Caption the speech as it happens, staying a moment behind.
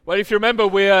Well, if you remember,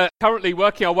 we're currently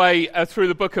working our way through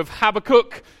the book of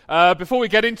Habakkuk. Before we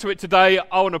get into it today,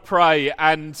 I want to pray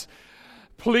and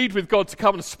plead with God to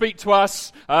come and speak to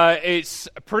us. It's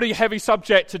a pretty heavy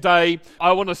subject today.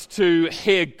 I want us to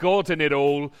hear God in it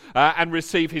all and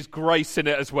receive His grace in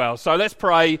it as well. So let's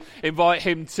pray, invite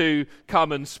Him to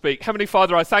come and speak. Heavenly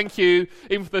Father, I thank you,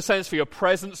 even for the sense for your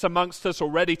presence amongst us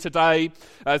already today.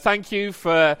 Thank you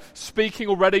for speaking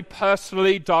already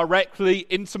personally, directly,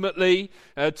 intimately,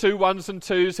 to ones and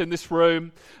twos in this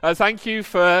room. Thank you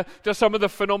for just some of the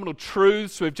phenomenal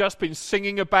truths we've just been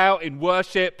singing about in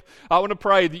worship. I want to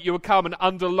pray that you will come and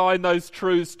underline those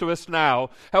truths to us now.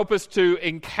 Help us to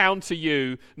encounter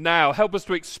you now. Help us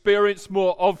to experience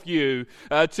more of you,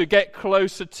 to get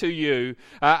closer to you,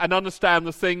 and understand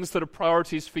the things that are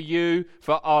priorities for you,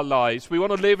 for our lives. We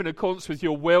want to live in accordance with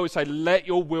your will. We say, let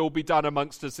your will be done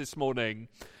amongst us this morning.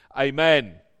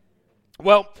 Amen.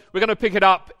 Well, we're going to pick it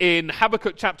up in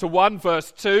Habakkuk chapter 1,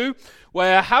 verse 2,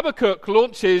 where Habakkuk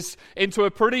launches into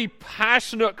a pretty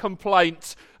passionate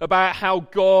complaint about how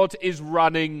God is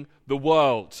running the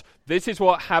world. This is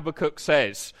what Habakkuk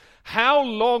says. How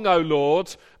long, O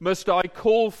Lord, must I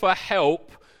call for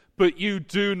help, but you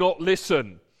do not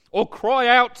listen? Or cry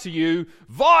out to you,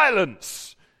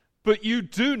 violence, but you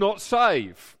do not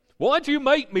save? Why do you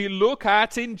make me look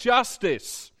at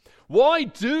injustice? Why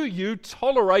do you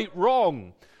tolerate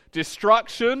wrong?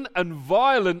 Destruction and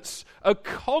violence are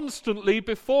constantly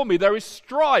before me. There is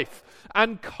strife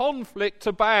and conflict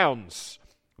abounds.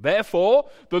 Therefore,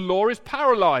 the law is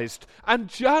paralyzed, and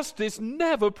justice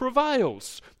never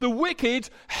prevails. The wicked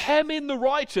hem in the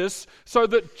righteous, so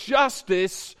that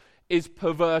justice is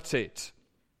perverted.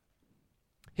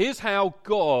 Here's how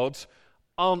God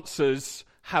answers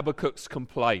Habakkuk's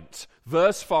complaint.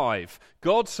 Verse 5,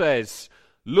 God says,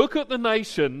 look at the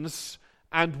nations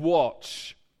and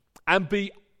watch, and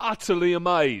be utterly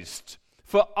amazed.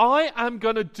 For I am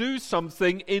going to do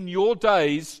something in your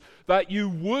days that you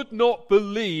would not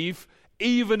believe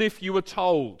even if you were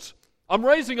told. I'm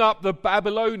raising up the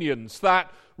Babylonians,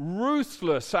 that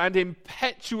ruthless and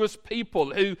impetuous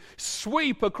people who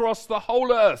sweep across the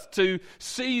whole earth to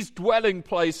seize dwelling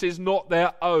places not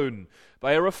their own.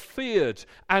 They are a feared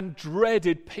and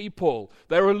dreaded people.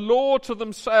 They're a law to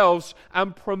themselves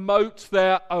and promote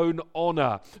their own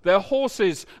honor. Their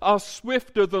horses are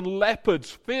swifter than leopards,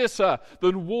 fiercer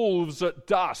than wolves at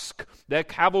dusk. Their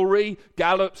cavalry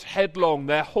gallops headlong.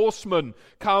 Their horsemen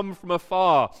come from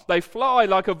afar. They fly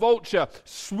like a vulture,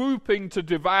 swooping to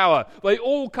devour. They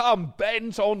all come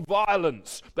bent on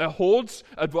violence. Their hordes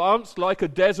advance like a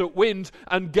desert wind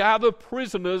and gather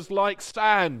prisoners like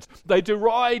sand. They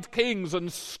deride kings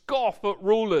and scoff at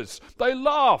rulers. They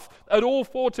laugh at all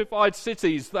fortified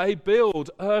cities. They build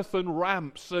earthen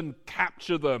ramps and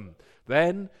capture them.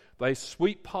 Then they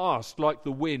sweep past like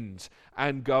the wind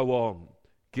and go on.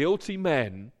 Guilty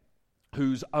men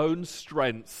whose own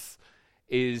strength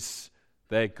is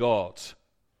their God.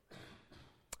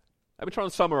 Let me try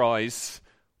and summarize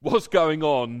what's going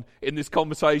on in this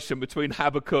conversation between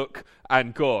Habakkuk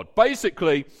and God.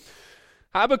 Basically,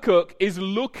 Habakkuk is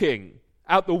looking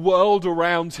at the world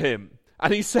around him,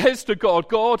 and he says to God,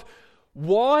 God,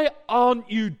 why aren't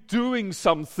you doing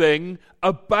something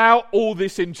about all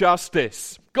this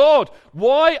injustice? God,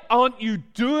 why aren't you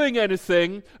doing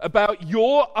anything about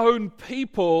your own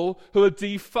people who are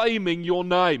defaming your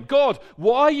name? God,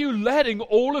 why are you letting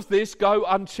all of this go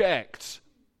unchecked?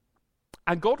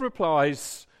 And God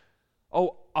replies,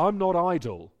 oh, I'm not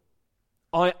idle.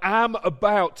 I am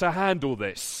about to handle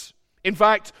this. In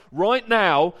fact, right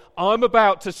now, I'm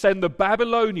about to send the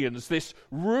Babylonians, this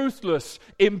ruthless,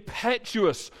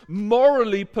 impetuous,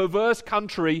 morally perverse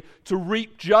country, to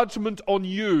reap judgment on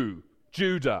you,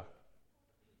 Judah.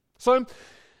 So,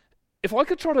 if I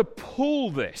could try to pull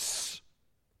this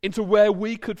into where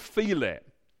we could feel it,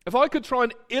 if I could try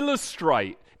and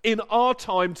illustrate in our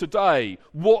time today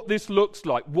what this looks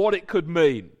like, what it could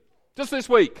mean. Just this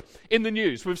week, in the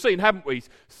news, we've seen, haven't we,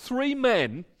 3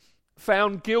 men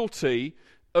found guilty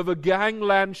of a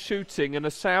gangland shooting in a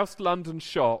South London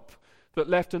shop that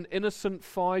left an innocent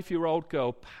 5-year-old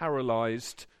girl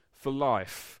paralysed for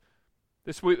life.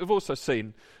 This week we've also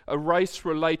seen a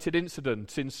race-related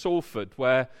incident in Salford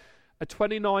where a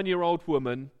 29-year-old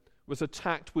woman was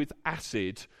attacked with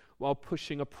acid while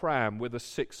pushing a pram with a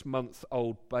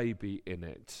 6-month-old baby in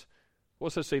it. We've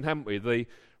also seen, haven't we, the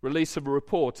release of a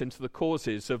report into the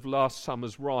causes of last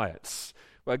summer's riots,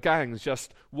 where gangs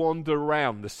just wander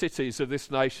around the cities of this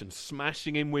nation,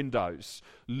 smashing in windows,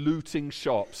 looting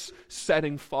shops,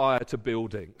 setting fire to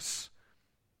buildings.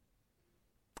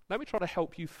 Let me try to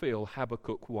help you feel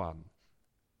Habakkuk 1.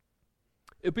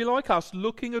 It'd be like us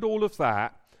looking at all of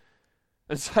that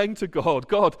and saying to God,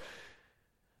 God,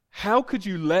 how could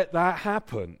you let that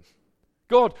happen?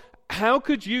 God, how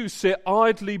could you sit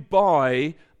idly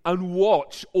by and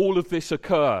watch all of this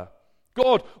occur?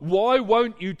 God, why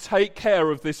won't you take care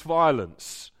of this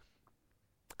violence?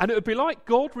 And it would be like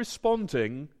God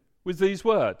responding with these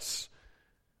words,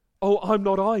 oh, I'm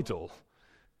not idle.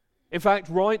 In fact,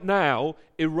 right now,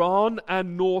 Iran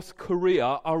and North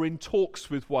Korea are in talks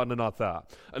with one another,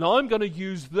 and I'm going to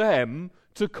use them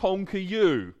to conquer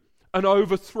you and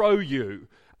overthrow you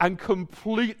and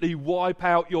completely wipe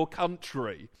out your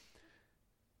country.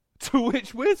 To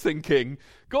which we're thinking,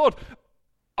 God,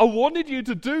 I wanted you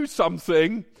to do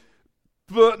something,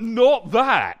 but not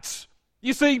that.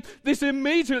 You see, this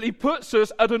immediately puts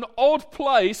us at an odd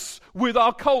place with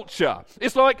our culture.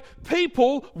 It's like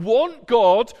people want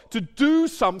God to do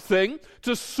something,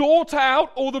 to sort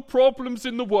out all the problems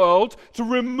in the world, to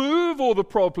remove all the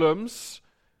problems,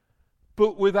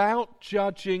 but without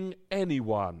judging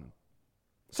anyone.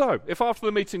 So, if after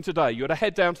the meeting today you were to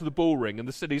head down to the Bullring in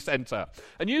the city centre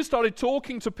and you started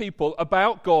talking to people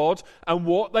about God and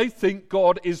what they think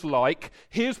God is like,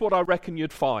 here's what I reckon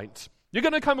you'd find. You're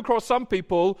going to come across some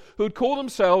people who would call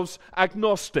themselves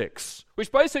agnostics,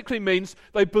 which basically means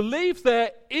they believe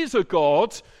there is a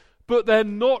God, but they're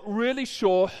not really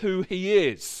sure who he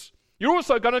is. You're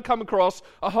also going to come across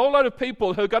a whole load of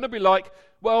people who are going to be like,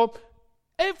 well,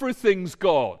 everything's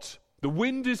God. The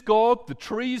wind is God, the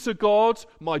trees are God,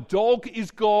 my dog is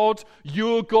God,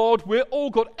 you're God, we're all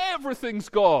God, everything's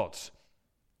God.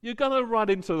 You're going to run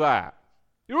into that.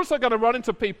 You're also going to run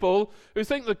into people who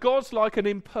think that God's like an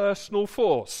impersonal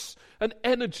force, an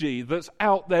energy that's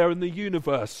out there in the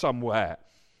universe somewhere.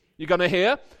 You're going to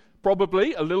hear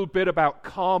probably a little bit about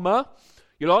karma.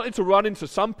 You're likely to run into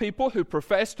some people who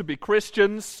profess to be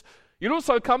Christians. You'll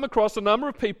also come across a number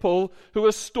of people who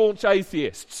are staunch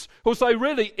atheists, who'll say,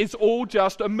 really, it's all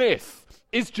just a myth.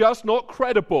 It's just not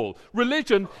credible.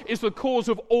 Religion is the cause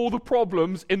of all the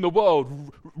problems in the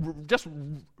world. Just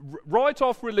write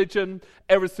off religion,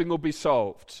 everything will be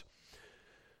solved.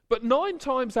 But 9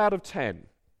 times out of 10,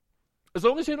 as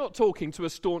long as you're not talking to a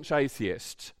staunch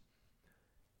atheist,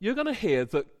 you're going to hear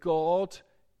that God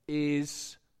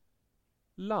is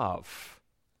love.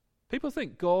 People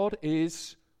think God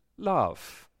is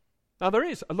love. Now, there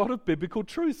is a lot of biblical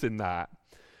truth in that.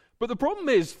 But the problem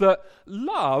is that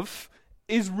love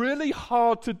is really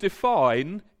hard to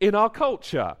define in our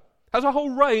culture. It has a whole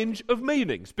range of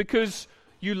meanings because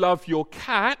you love your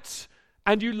cat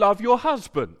and you love your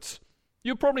husband.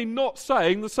 You're probably not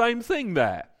saying the same thing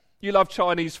there. You love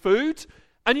Chinese food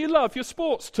and you love your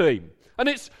sports team. And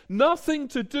it's nothing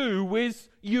to do with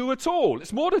you at all.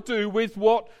 It's more to do with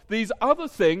what these other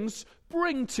things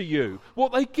bring to you,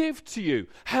 what they give to you,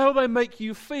 how they make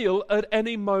you feel at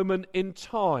any moment in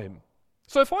time.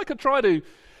 So if I could try to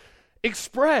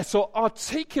express or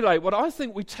articulate what I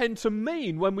think we tend to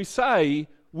mean when we say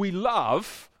we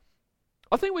love,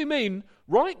 I think we mean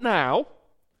right now,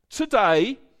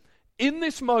 today, in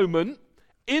this moment,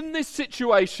 in this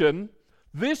situation,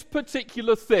 this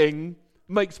particular thing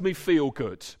makes me feel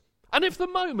good. And if the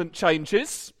moment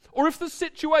changes, or if the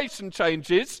situation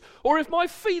changes, or if my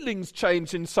feelings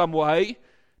change in some way,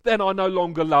 then I no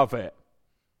longer love it.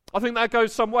 I think that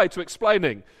goes some way to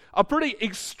explaining our pretty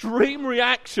extreme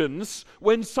reactions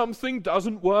when something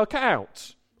doesn't work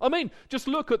out. I mean, just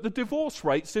look at the divorce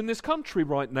rates in this country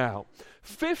right now.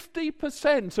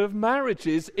 50% of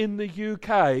marriages in the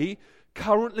UK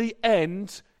currently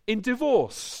end in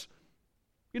divorce.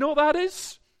 You know what that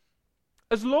is?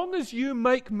 As long as you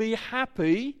make me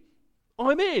happy,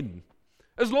 I'm in.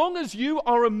 As long as you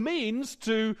are a means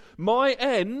to my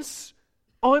ends,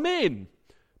 I'm in.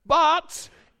 But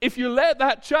if you let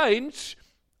that change,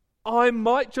 I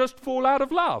might just fall out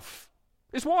of love.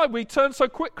 It's why we turn so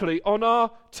quickly on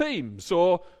our teams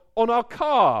or on our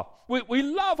car. We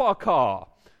love our car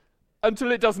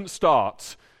until it doesn't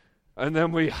start. And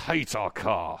then we hate our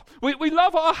car. We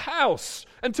love our house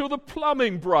until the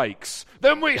plumbing breaks.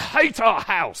 Then we hate our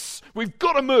house. We've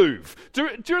got to move.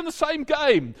 During the same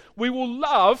game, we will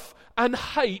love and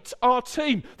hate our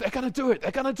team. They're going to do it.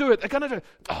 They're going to do it. They're going to do it.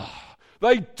 Oh,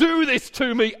 they do this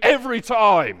to me every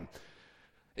time.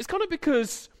 It's kind of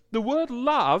because the word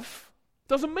love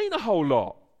doesn't mean a whole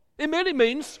lot. It merely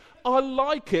means I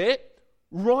like it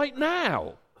right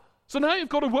now. So now you've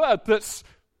got a word that's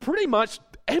pretty much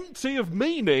empty of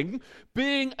meaning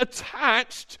being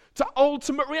attached to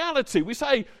ultimate reality. We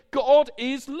say God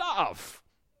is love.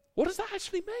 What does that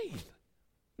actually mean?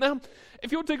 Now,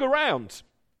 if you'll dig around,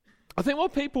 I think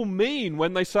what people mean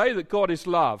when they say that God is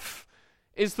love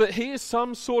is that he is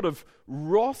some sort of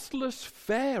wrathless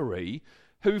fairy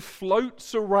who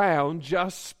floats around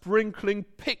just sprinkling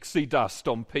pixie dust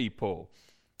on people.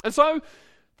 And so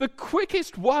the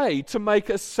quickest way to make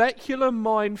a secular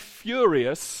mind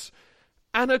furious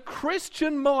and a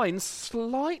Christian mind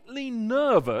slightly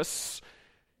nervous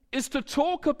is to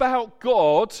talk about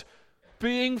God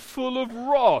being full of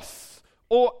wrath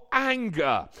or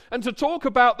anger, and to talk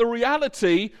about the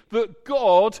reality that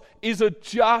God is a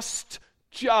just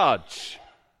judge.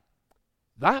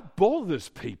 That bothers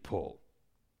people.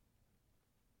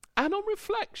 And on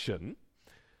reflection,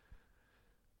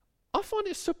 I find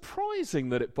it surprising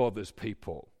that it bothers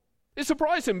people. It's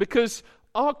surprising because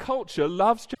our culture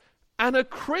loves justice, and a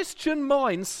Christian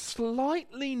mind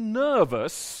slightly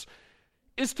nervous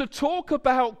is to talk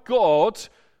about God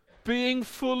being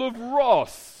full of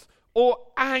wrath or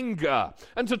anger,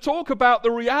 and to talk about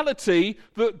the reality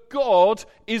that God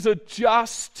is a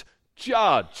just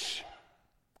judge.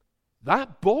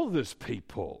 That bothers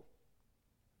people.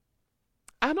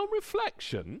 And on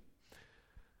reflection,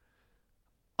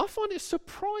 I find it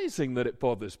surprising that it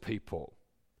bothers people.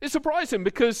 It's surprising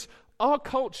because our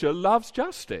culture loves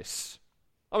justice.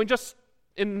 I mean, just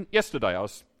yesterday I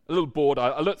was a little bored.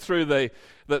 I looked through the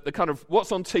kind of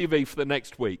what's on TV for the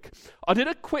next week. I did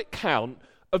a quick count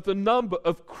of the number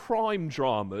of crime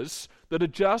dramas that are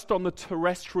just on the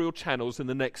terrestrial channels in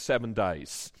the next 7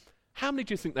 days. How many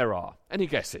do you think there are? Any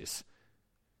guesses?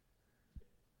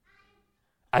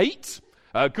 8?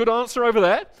 Good answer over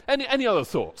there. Any other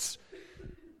thoughts?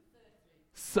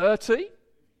 30?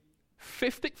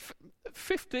 50?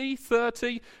 50,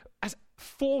 30?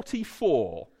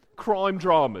 44 crime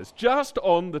dramas just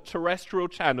on the terrestrial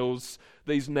channels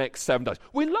these next 7 days.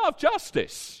 We love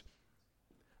justice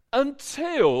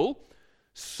until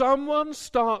someone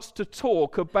starts to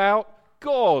talk about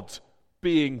God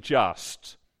being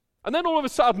just. And then all of a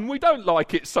sudden we don't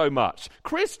like it so much.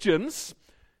 Christians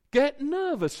get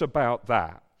nervous about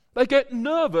that. They get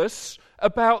nervous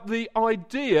about the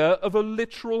idea of a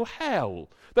literal hell.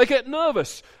 They get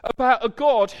nervous about a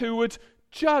God who would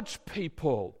judge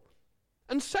people.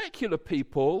 And secular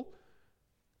people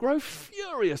grow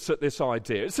furious at this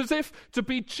idea. It's as if to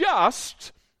be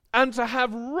just and to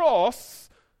have wrath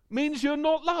means you're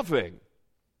not loving.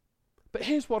 But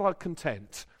here's what I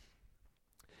contend.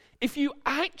 If you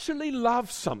actually love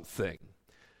something,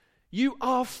 you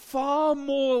are far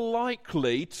more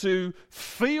likely to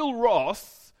feel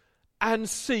wrath and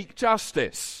seek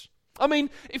justice. I mean,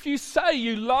 if you say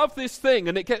you love this thing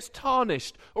and it gets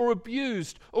tarnished or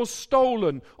abused or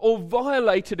stolen or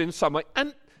violated in some way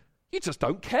and you just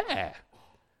don't care,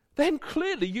 then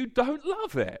clearly you don't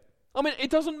love it. I mean,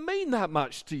 it doesn't mean that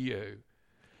much to you.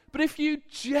 But if you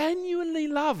genuinely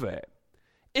love it,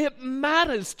 it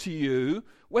matters to you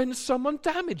when someone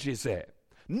damages it.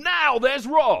 Now there's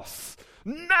wrath.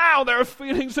 Now there are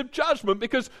feelings of judgment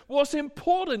because what's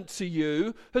important to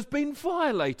you has been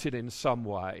violated in some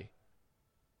way.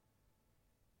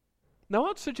 Now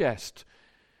I'd suggest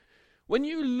when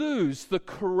you lose the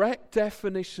correct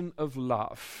definition of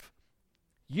love,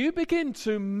 you begin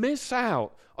to miss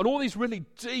out on all these really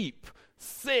deep,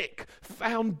 thick,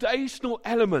 foundational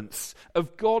elements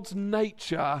of God's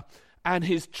nature and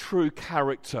his true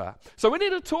character. So we need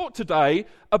to talk today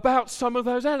about some of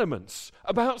those elements,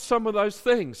 about some of those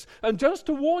things. And just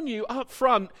to warn you up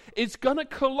front, it's going to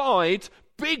collide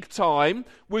big time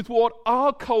with what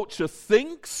our culture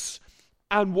thinks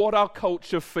and what our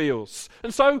culture feels.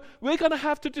 And so we're going to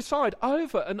have to decide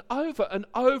over and over and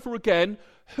over again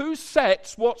who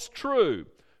sets what's true,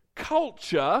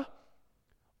 culture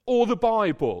or the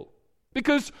Bible.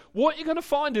 Because what you're going to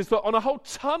find is that on a whole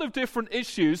ton of different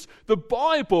issues, the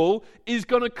Bible is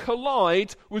going to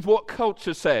collide with what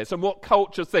culture says and what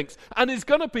culture thinks. And it's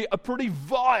going to be a pretty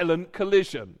violent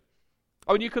collision.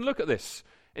 I mean, you can look at this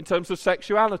in terms of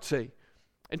sexuality,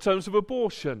 in terms of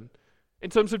abortion, in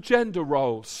terms of gender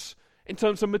roles, in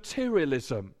terms of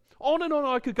materialism. On and on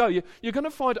I could go. You're going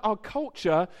to find our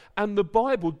culture and the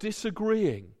Bible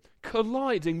disagreeing,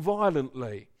 colliding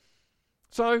violently.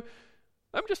 So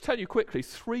let me just tell you quickly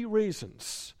 3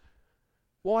 reasons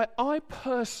why I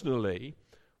personally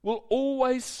will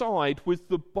always side with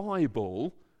the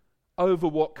Bible over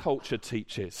what culture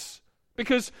teaches.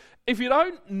 Because if you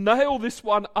don't nail this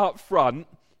one up front,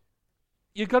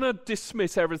 you're going to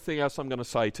dismiss everything else I'm going to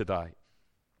say today.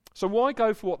 So why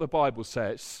go for what the Bible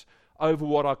says over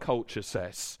what our culture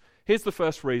says? Here's the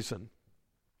first reason.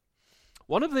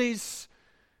 One of these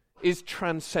is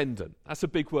transcendent. That's a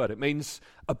big word. It means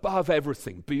above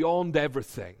everything, beyond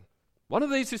everything. One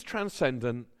of these is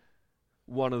transcendent,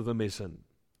 one of them isn't.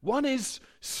 One is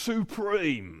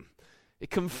supreme.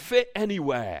 It can fit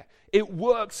anywhere. It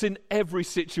works in every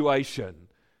situation.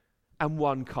 and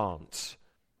one can't.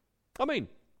 I mean,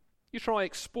 you try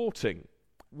exporting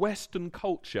Western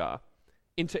culture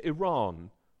into Iran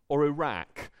or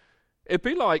Iraq. It'd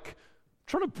be like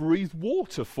trying to breathe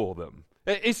water for them.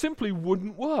 It simply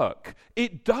wouldn't work.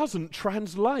 It doesn't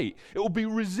translate. It will be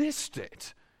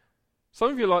resisted.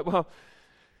 Some of you are like, well,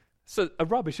 it's a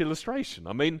rubbish illustration.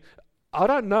 I mean, I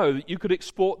don't know that you could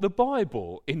export the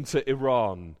Bible into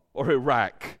Iran or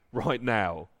Iraq right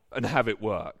now and have it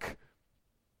work.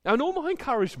 Now, in all my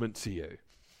encouragement to you,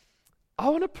 I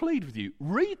want to plead with you,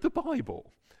 read the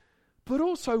Bible, but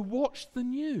also watch the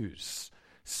news.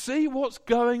 See what's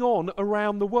going on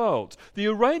around the world. The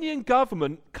Iranian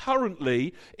government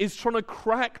currently is trying to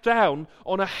crack down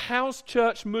on a house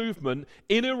church movement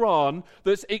in Iran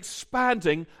that's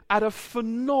expanding at a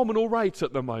phenomenal rate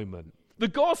at the moment. The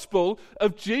gospel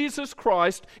of Jesus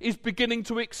Christ is beginning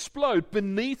to explode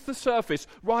beneath the surface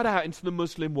right out into the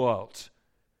Muslim world.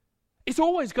 It's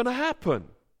always going to happen.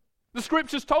 The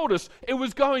scriptures told us it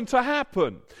was going to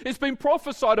happen. It's been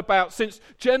prophesied about since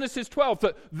Genesis 12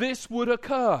 that this would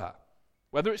occur.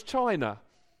 Whether it's China,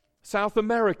 South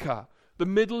America, the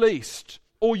Middle East,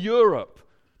 or Europe,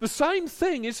 the same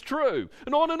thing is true.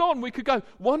 And on we could go.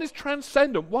 One is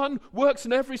transcendent. One works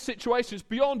in every situation. It's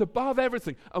beyond, above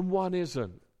everything. And one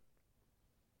isn't.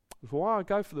 That's why I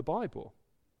go for the Bible.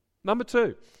 Number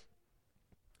 2.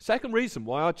 Second reason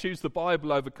why I choose the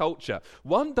Bible over culture.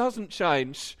 One doesn't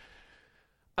change,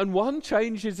 and one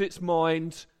changes its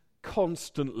mind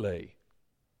constantly.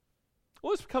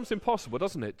 Well, this becomes impossible,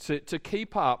 doesn't it, to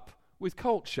keep up with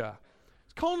culture.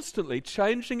 It's constantly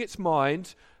changing its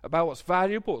mind about what's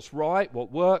valuable, what's right,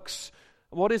 what works,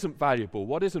 and what isn't valuable,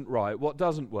 what isn't right, what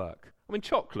doesn't work. I mean,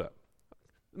 chocolate.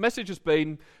 The message has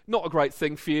been not a great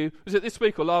thing for you. Was it this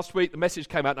week or last week? The message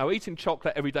came out, now eating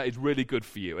chocolate every day is really good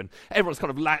for you. And everyone's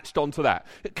kind of latched onto that.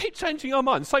 It keeps changing our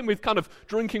minds. Same with kind of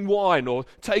drinking wine or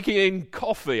taking in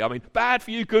coffee. I mean, bad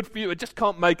for you, good for you. It just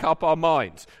can't make up our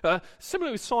minds.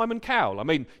 Similar with Simon Cowell. I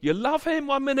mean, you love him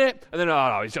 1 minute and then, oh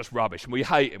no, he's just rubbish. And we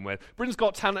hate him. Britain's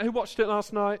Got Talent. Who watched it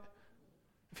last night?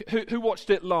 Who watched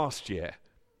it last year?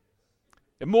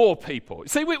 More people.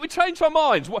 See, we change our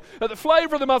minds. The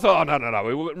flavour of the mouth, oh,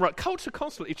 no. Culture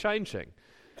constantly changing.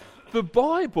 The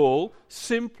Bible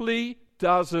simply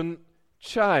doesn't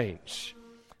change.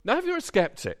 Now, if you're a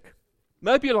skeptic,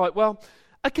 maybe you're like, well,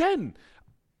 again,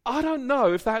 I don't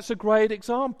know if that's a great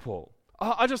example.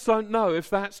 I just don't know if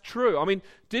that's true. I mean,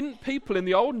 didn't people in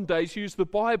the olden days use the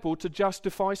Bible to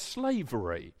justify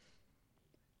slavery?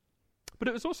 But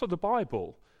it was also the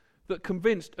Bible that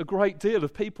convinced a great deal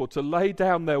of people to lay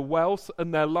down their wealth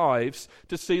and their lives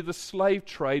to see the slave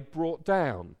trade brought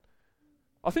down.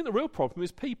 I think the real problem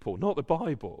is people, not the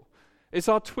Bible. It's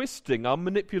our twisting, our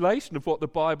manipulation of what the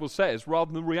Bible says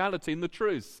rather than the reality and the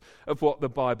truth of what the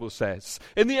Bible says.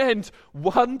 In the end,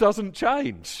 one doesn't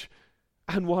change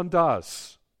and one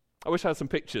does. I wish I had some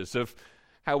pictures of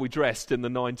how we dressed in the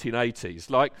 1980s.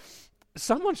 Like,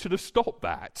 someone should have stopped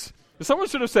that. Someone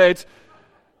should have said,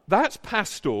 that's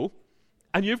pastel,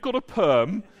 and you've got a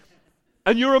perm,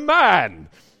 and you're a man.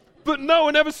 But no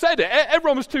one ever said it.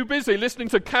 Everyone was too busy listening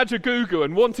to Kajagoogoo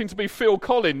and wanting to be Phil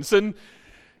Collins, and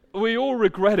we all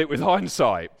regret it with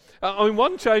hindsight. I mean,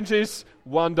 one changes,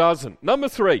 one doesn't. Number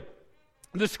 3,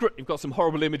 the script. You've got some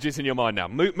horrible images in your mind now.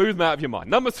 Move them out of your mind.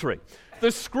 Number 3,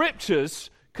 the scriptures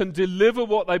can deliver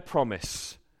what they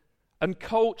promise, and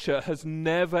culture has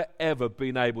never, ever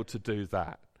been able to do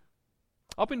that.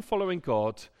 I've been following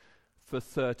God for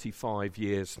 35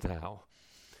 years now.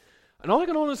 And I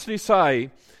can honestly say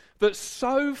that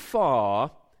so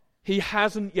far, he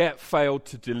hasn't yet failed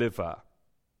to deliver.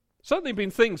 Certainly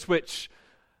been things which,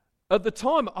 at the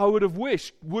time, I would have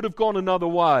wished would have gone another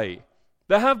way.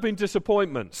 There have been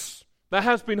disappointments. There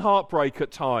has been heartbreak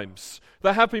at times.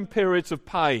 There have been periods of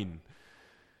pain.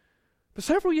 But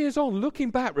several years on, looking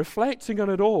back, reflecting on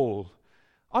it all,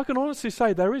 I can honestly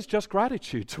say there is just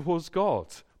gratitude towards God.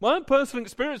 My own personal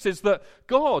experience is that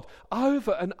God,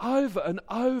 over and over and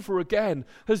over again,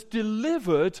 has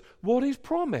delivered what He's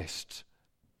promised.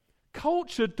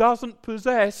 Culture doesn't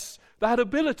possess that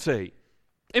ability.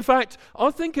 In fact,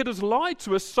 I think it has lied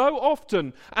to us so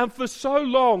often and for so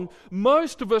long,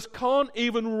 most of us can't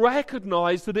even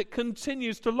recognize that it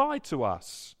continues to lie to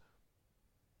us.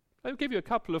 Let me give you a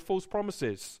couple of false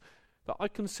promises that I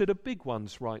consider big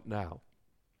ones right now.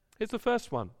 Here's the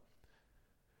first one.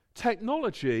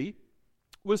 Technology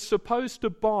was supposed to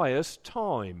buy us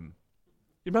time.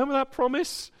 You remember that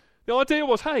promise? The idea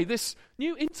was, hey, this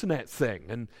new internet thing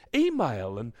and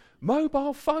email and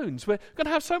mobile phones, we're going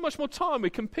to have so much more time. We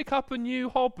can pick up a new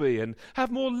hobby and have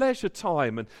more leisure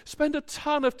time and spend a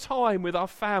ton of time with our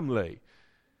family.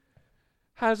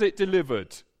 has it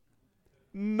delivered?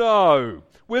 No.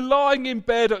 We're lying in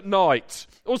bed at night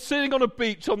or sitting on a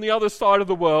beach on the other side of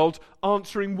the world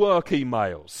answering work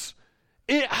emails.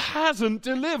 It hasn't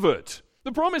delivered.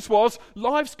 The promise was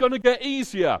life's going to get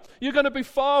easier. You're going to be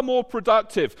far more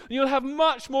productive. You'll have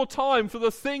much more time for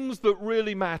the things that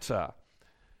really matter.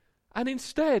 And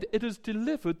instead, it has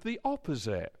delivered the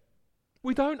opposite.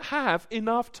 We don't have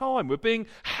enough time. We're being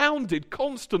hounded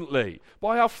constantly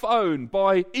by our phone,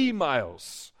 by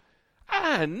emails.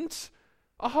 And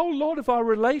a whole lot of our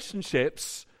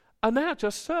relationships are now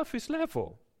just surface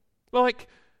level. Like,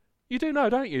 you do know,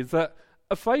 don't you, that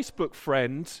a Facebook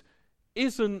friend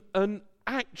isn't an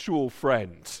actual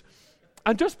friend.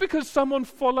 And just because someone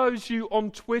follows you on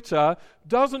Twitter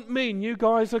doesn't mean you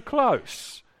guys are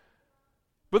close.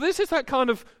 But this is that kind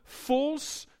of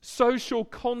false social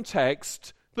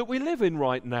context that we live in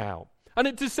right now. And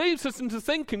it deceives us into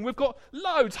thinking we've got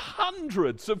loads,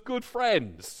 hundreds of good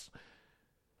friends.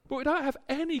 But we don't have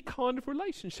any kind of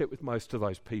relationship with most of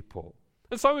those people.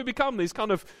 And so we become these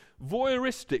kind of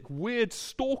voyeuristic, weird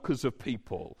stalkers of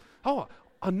people. Oh,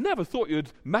 I never thought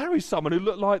you'd marry someone who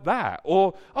looked like that.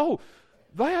 Or, oh,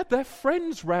 they had their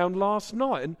friends round last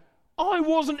night and I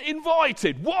wasn't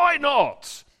invited. Why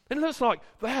not? And it looks like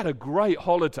they had a great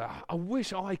holiday. I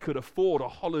wish I could afford a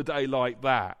holiday like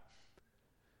that.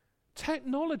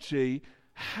 Technology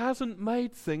hasn't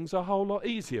made things a whole lot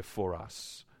easier for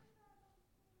us.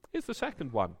 Here's the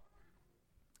second one.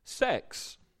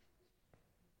 Sex.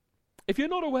 If you're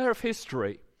not aware of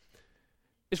history,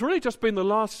 it's really just been the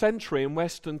last century in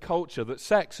Western culture that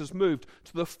sex has moved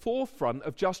to the forefront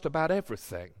of just about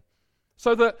everything.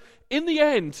 So that in the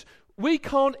end, we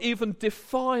can't even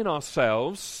define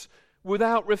ourselves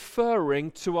without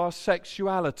referring to our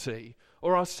sexuality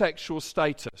or our sexual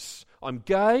status. I'm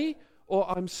gay or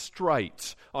I'm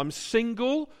straight. I'm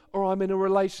single or I'm in a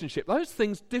relationship. Those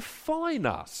things define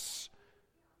us.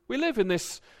 We live in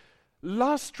this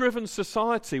lust-driven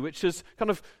society which has kind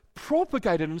of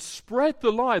propagated and spread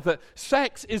the lie that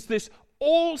sex is this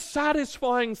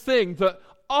all-satisfying thing that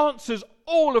answers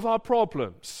all of our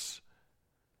problems.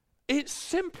 It's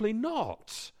simply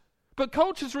not. But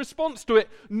culture's response to it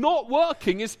not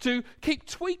working is to keep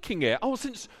tweaking it. Oh,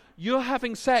 since you're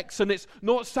having sex and it's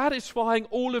not satisfying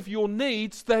all of your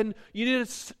needs, then you need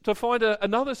to find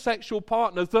another sexual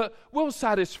partner that will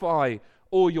satisfy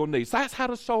all your needs. That's how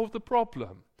to solve the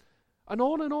problem. And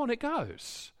on it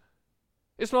goes.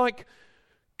 It's like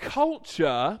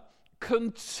culture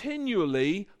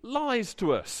continually lies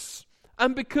to us.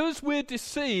 And because we're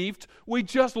deceived, we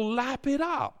just lap it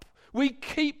up. We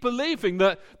keep believing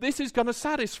that this is going to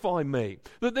satisfy me,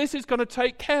 that this is going to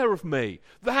take care of me.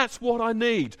 That's what I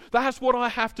need. That's what I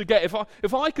have to get.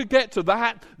 If I could get to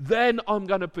that, then I'm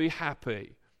going to be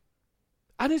happy.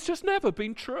 And it's just never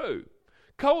been true.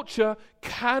 Culture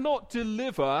cannot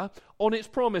deliver on its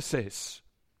promises.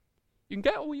 You can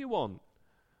get all you want,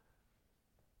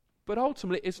 but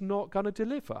ultimately it's not going to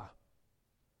deliver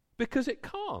because it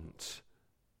can't.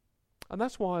 And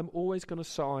that's why I'm always going to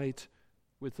side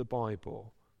with the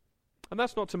Bible. And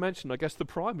that's not to mention, I guess, the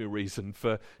primary reason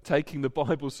for taking the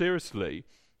Bible seriously.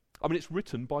 I mean, it's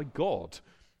written by God,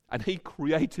 and He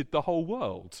created the whole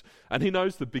world, and He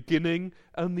knows the beginning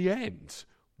and the end.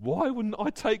 Why wouldn't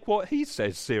I take what He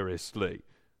says seriously?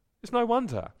 It's no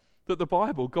wonder that the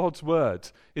Bible, God's Word,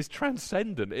 is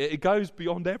transcendent. It goes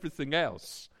beyond everything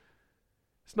else.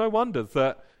 It's no wonder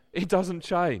that it doesn't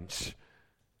change.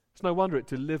 It's no wonder it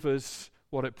delivers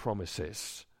what it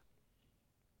promises.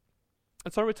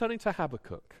 And so returning to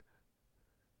Habakkuk.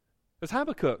 As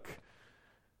Habakkuk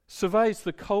surveys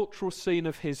the cultural scene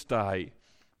of his day,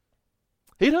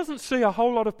 he doesn't see a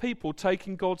whole lot of people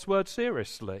taking God's word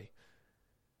seriously.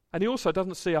 And he also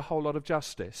doesn't see a whole lot of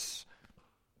justice.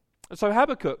 And so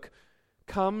Habakkuk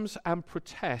comes and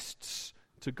protests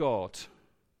to God.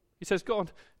 He says,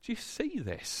 God, do you see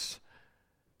this?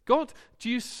 God, do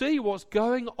you see what's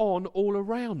going on all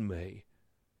around me?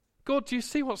 God, do you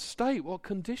see what state, what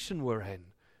condition we're in?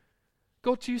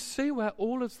 God, do you see where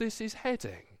all of this is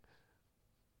heading?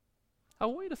 I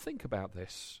want you to think about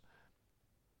this.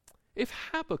 If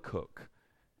Habakkuk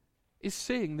is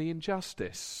seeing the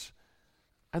injustice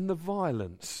and the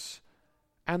violence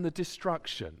and the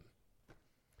destruction,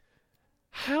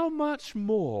 how much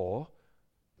more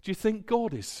do you think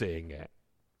God is seeing it?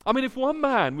 I mean, if one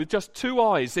man with just two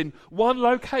eyes in one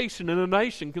location in a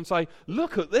nation can say,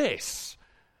 look at this,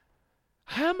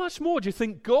 how much more do you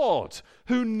think God,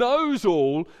 who knows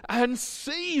all and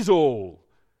sees all,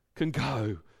 can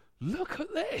go, look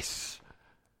at this?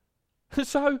 And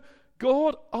so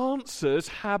God answers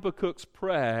Habakkuk's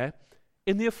prayer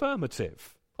in the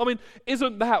affirmative. I mean,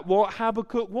 isn't that what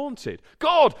Habakkuk wanted?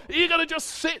 God, are you going to just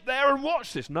sit there and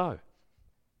watch this? No.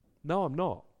 No, I'm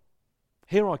not.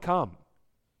 Here I come.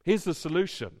 Here's the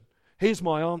solution. Here's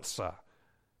my answer.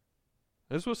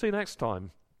 As we'll see next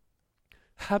time,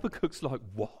 Habakkuk's like,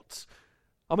 what?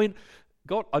 I mean,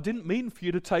 God, I didn't mean for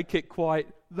you to take it quite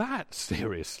that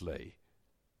seriously.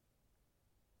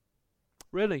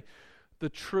 Really, the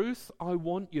truth I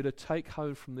want you to take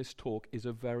home from this talk is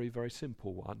a very, very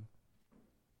simple one.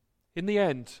 In the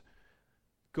end,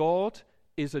 God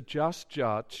is a just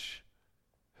judge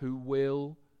who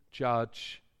will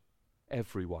judge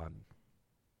everyone.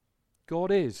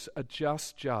 God is a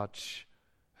just judge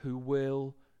who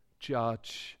will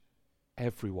judge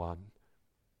everyone.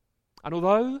 And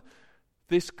although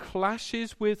this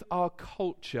clashes with our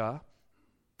culture,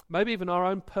 maybe even our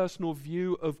own personal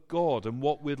view of God and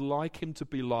what we'd like him to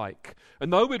be like,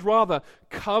 and though we'd rather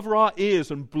cover our ears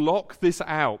and block this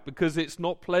out because it's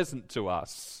not pleasant to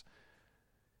us,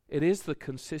 it is the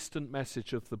consistent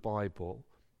message of the Bible.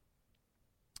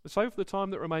 So for the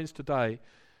time that remains today,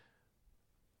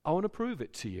 I want to prove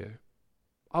it to you.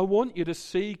 I want you to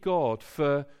see God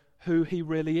for who he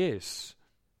really is.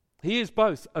 He is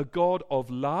both a God of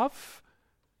love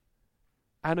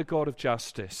and a God of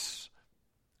justice.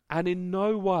 And in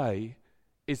no way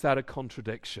is that a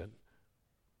contradiction.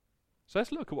 So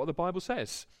let's look at what the Bible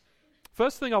says.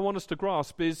 First thing I want us to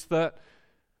grasp is that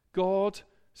God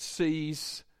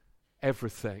sees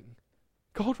everything.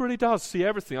 God really does see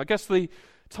everything. I guess the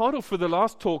title for the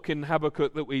last talk in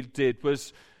Habakkuk that we did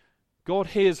was God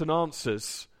Hears and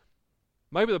Answers.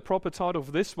 Maybe the proper title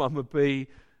for this one would be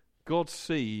God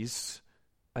Sees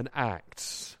and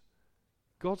Acts.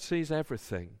 God sees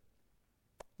everything.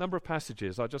 Number of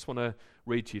passages I just want to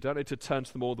read to you. Don't need to turn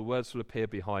to them all. The words will appear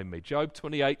behind me. Job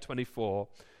 28:24.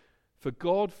 For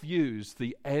God views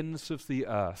the ends of the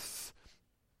earth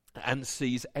and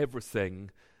sees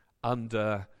everything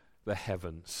under the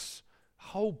heavens.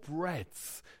 Whole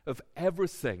breadth of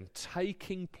everything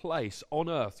taking place on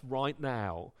earth right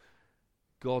now.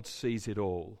 God sees it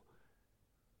all.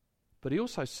 But he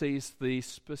also sees the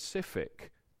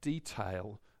specific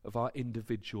detail of our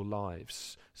individual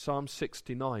lives. Psalm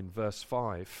 69 verse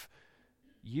 5.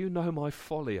 You know my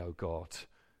folly, O God.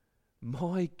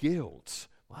 My guilt,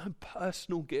 my own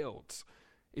personal guilt,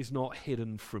 is not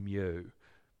hidden from you.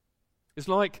 It's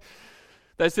like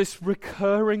there's this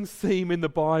recurring theme in the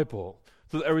Bible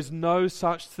that there is no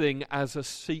such thing as a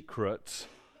secret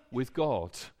with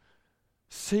God.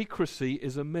 Secrecy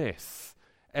is a myth.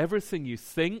 Everything you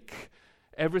think,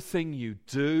 everything you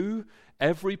do,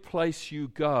 every place you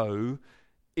go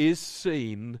is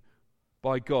seen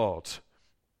by God.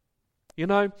 You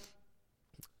know,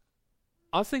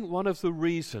 I think one of the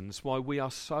reasons why we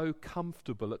are so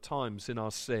comfortable at times in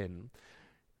our sin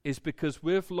is because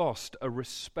we've lost a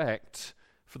respect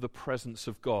for the presence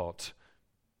of God.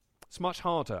 It's much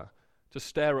harder to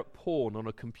stare at porn on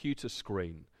a computer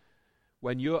screen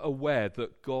when you're aware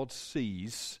that God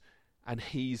sees and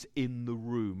he's in the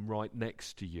room right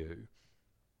next to you.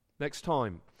 Next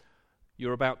time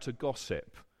you're about to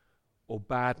gossip or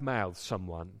badmouth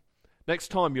someone, next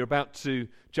time you're about to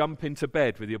jump into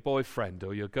bed with your boyfriend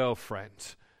or your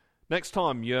girlfriend, next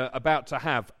time you're about to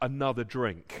have another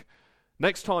drink,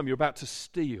 next time you're about to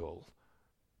steal,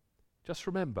 just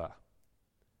remember,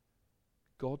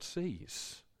 God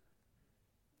sees.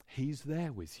 He's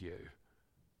there with you.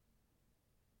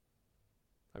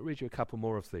 I'll read you a couple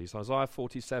more of these. Isaiah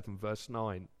 47 verse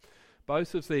 9.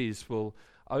 Both of these will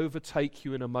overtake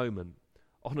you in a moment,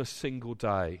 on a single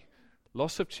day.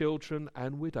 Loss of children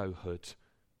and widowhood.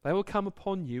 They will come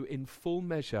upon you in full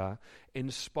measure,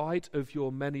 in spite of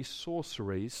your many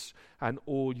sorceries and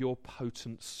all your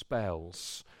potent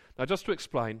spells. Now, just to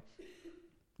explain,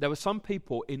 there were some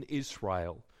people in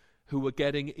Israel who were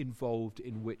getting involved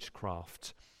in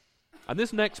witchcraft. And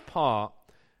this next part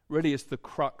really is the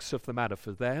crux of the matter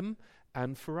for them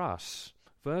and for us.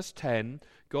 Verse 10,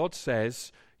 God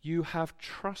says, you have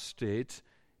trusted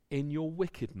in your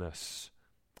wickedness.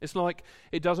 It's like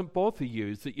it doesn't bother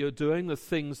you that you're doing the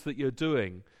things that you're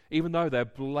doing, even though they're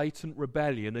blatant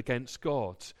rebellion against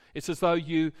God. It's as though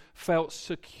you felt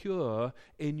secure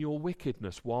in your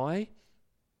wickedness. Why?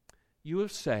 You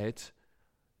have said,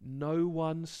 no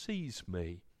one sees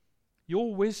me.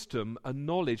 Your wisdom and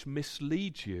knowledge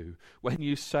mislead you when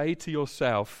you say to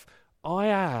yourself, I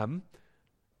am,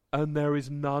 and there is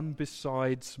none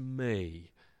besides me.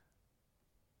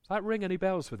 Does that ring any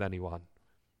bells with anyone?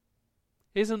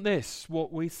 Isn't this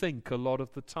what we think a lot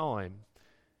of the time?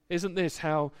 Isn't this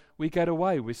how we get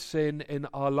away with sin in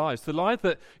our lives? The lie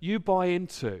that you buy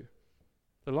into,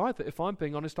 the lie that, if I'm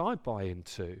being honest, I buy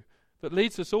into, that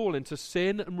leads us all into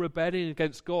sin and rebellion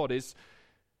against God is,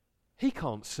 he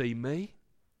can't see me.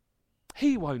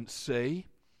 He won't see.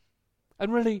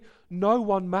 And really, no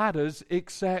one matters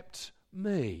except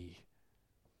me.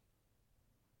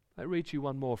 Let me read you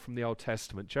one more from the Old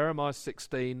Testament. Jeremiah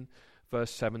 16,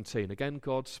 verse 17. Again,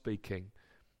 God speaking.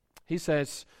 He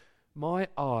says, my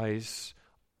eyes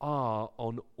are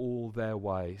on all their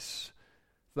ways.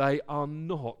 They are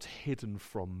not hidden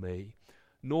from me,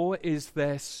 nor is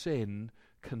their sin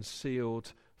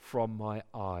concealed from my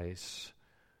eyes.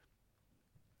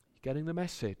 You getting the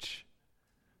message?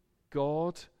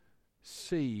 God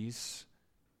sees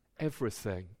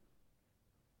everything.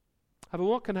 But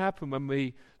what can happen when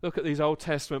we look at these Old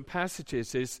Testament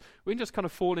passages is we can just kind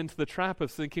of fall into the trap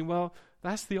of thinking, well,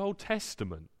 that's the Old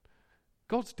Testament.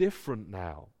 God's different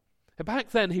now.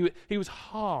 Back then, he was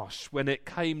harsh when it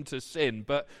came to sin,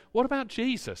 but what about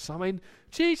Jesus? I mean,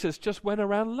 Jesus just went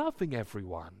around loving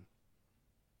everyone.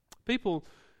 People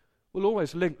will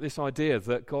always link this idea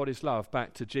that God is love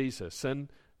back to Jesus,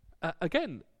 and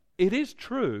again, it is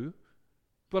true,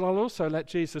 but I'll also let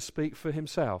Jesus speak for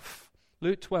himself.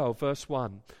 Luke 12, verse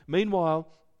 1. Meanwhile,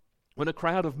 when a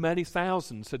crowd of many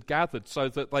thousands had gathered so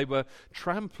that they were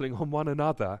trampling on one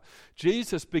another,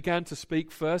 Jesus began to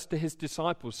speak first to his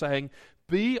disciples, saying,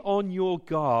 be on your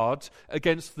guard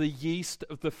against the yeast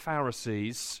of the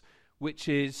Pharisees, which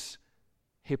is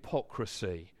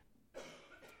hypocrisy.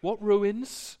 What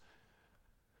ruins?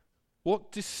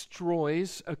 What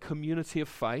destroys a community of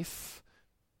faith?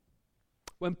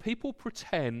 When people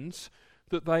pretend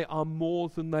that they are more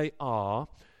than they are,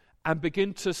 and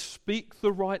begin to speak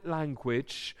the right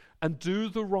language and do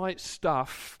the right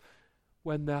stuff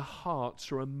when their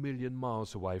hearts are a million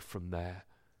miles away from there.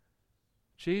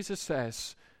 Jesus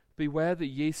says, beware the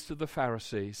yeast of the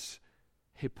Pharisees,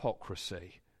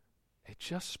 hypocrisy. It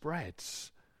just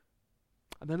spreads.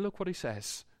 And then look what he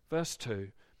says, verse 2.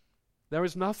 There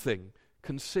is nothing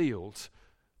concealed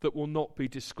that will not be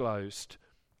disclosed,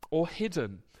 or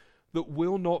hidden that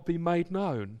will not be made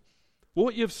known.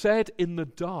 What you have said in the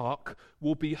dark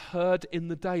will be heard in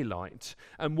the daylight,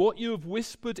 and what you have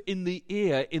whispered in the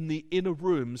ear in the inner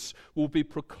rooms will be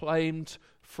proclaimed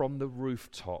from the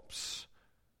rooftops.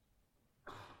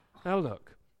 Now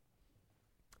look,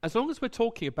 as long as we're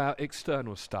talking about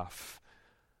external stuff,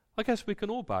 I guess we can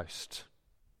all boast.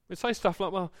 We say stuff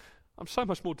like, well, I'm so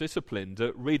much more disciplined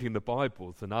at reading the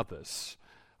Bible than others.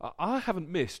 I haven't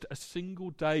missed a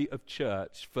single day of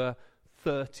church for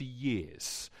 30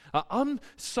 years. I'm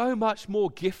so much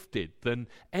more gifted than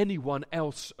anyone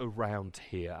else around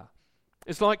here.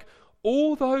 It's like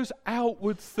all those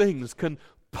outward things can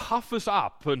puff us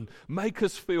up and make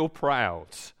us feel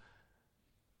proud.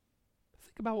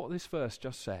 Think about what this verse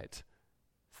just said.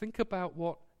 Think about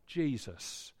what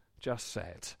Jesus just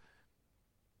said.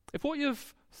 If what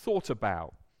you've thought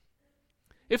about,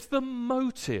 if the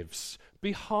motives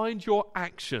behind your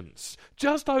actions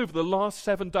just over the last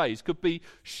 7 days could be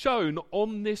shown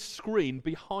on this screen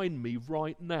behind me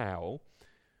right now,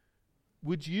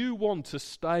 would you want to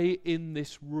stay in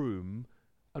this room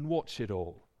and watch it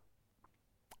all?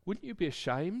 Wouldn't you be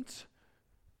ashamed?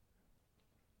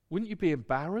 Wouldn't you be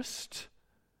embarrassed?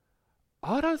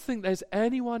 I don't think there's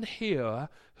anyone here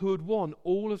who would want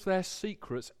all of their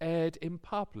secrets aired in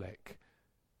public.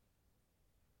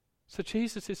 So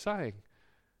Jesus is saying,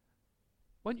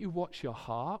 won't you watch your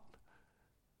heart?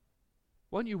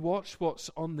 Won't you watch what's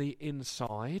on the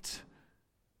inside?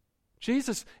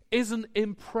 Jesus isn't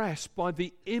impressed by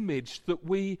the image that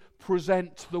we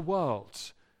present to the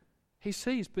world. He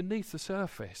sees beneath the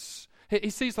surface. He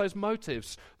sees those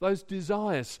motives, those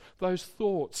desires, those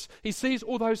thoughts. He sees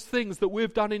all those things that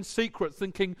we've done in secret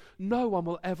thinking no one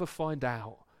will ever find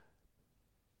out.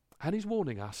 And he's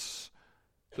warning us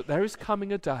that there is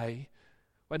coming a day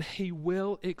when he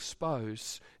will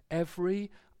expose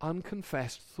every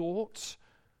unconfessed thought,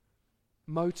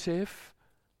 motive,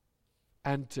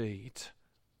 and deed.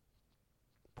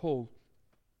 Paul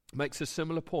makes a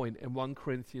similar point in 1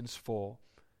 Corinthians 4.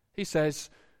 He says,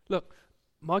 look,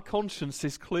 my conscience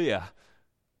is clear,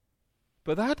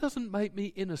 but that doesn't make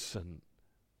me innocent.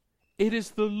 It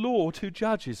is the Lord who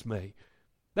judges me.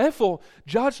 Therefore,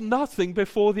 judge nothing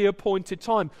before the appointed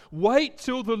time. Wait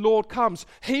till the Lord comes.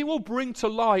 He will bring to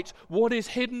light what is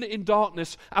hidden in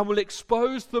darkness and will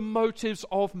expose the motives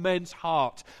of men's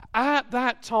heart. At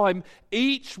that time,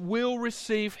 each will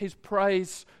receive his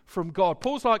praise from God.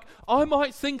 Paul's like, I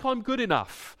might think I'm good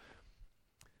enough,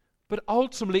 but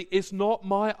ultimately it's not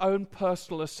my own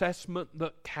personal assessment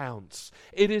that counts.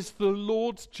 It is the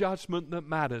Lord's judgment that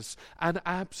matters, and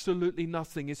absolutely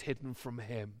nothing is hidden from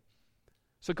him.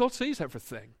 So God sees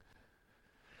everything.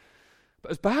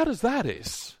 But as bad as that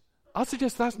is, I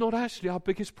suggest that's not actually our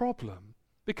biggest problem.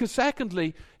 Because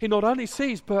secondly, he not only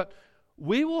sees, but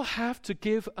we will have to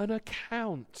give an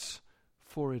account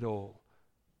for it all.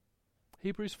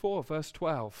 Hebrews 4 verse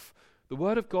 12. The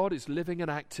word of God is living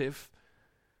and active,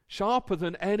 sharper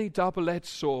than any double-edged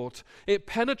sword. It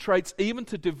penetrates even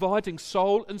to dividing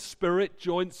soul and spirit,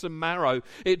 joints and marrow.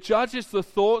 It judges the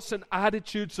thoughts and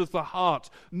attitudes of the heart.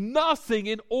 Nothing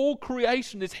in all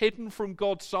creation is hidden from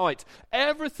God's sight.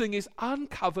 Everything is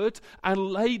uncovered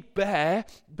and laid bare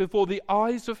before the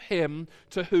eyes of him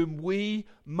to whom we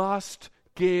must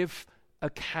give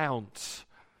account.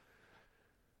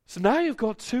 So now you've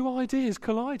got two ideas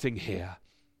colliding here.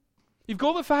 You've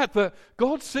got the fact that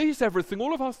God sees everything,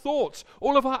 all of our thoughts,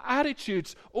 all of our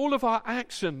attitudes, all of our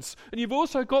actions. And you've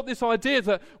also got this idea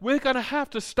that we're going to have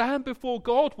to stand before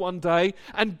God one day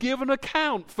and give an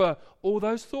account for all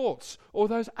those thoughts, all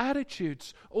those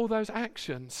attitudes, all those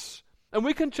actions. And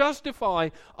we can justify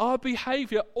our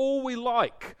behavior all we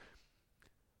like,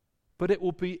 but it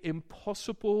will be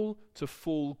impossible to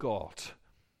fool God.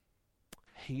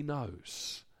 He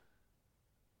knows.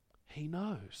 He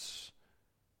knows.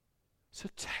 It's a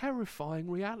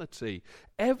terrifying reality.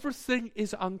 Everything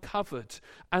is uncovered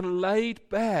and laid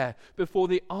bare before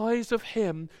the eyes of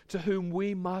him to whom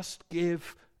we must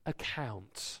give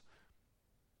account.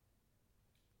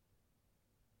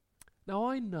 Now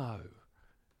I know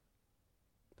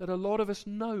that a lot of us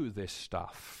know this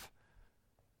stuff.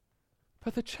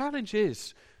 But the challenge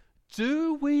is,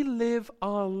 do we live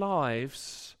our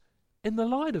lives in the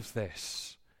light of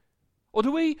this? Or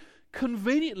do we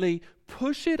conveniently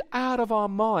push it out of our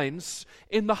minds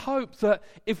in the hope that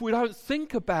if we don't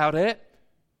think about it,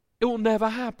 it will never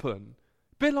happen?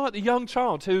 A bit like the young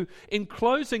child who, in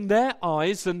closing their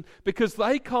eyes, and because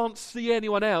they can't see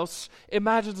anyone else,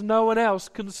 imagines no one else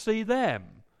can see them.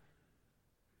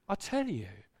 I tell you,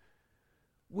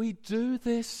 we do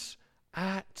this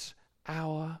at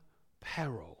our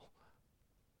peril.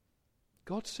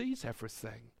 God sees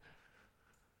everything.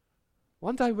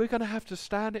 One day we're going to have to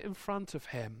stand in front of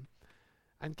him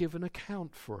and give an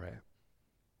account for it.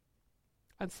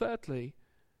 And thirdly,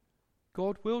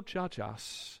 God will judge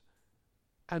us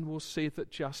and will see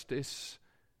that justice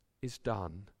is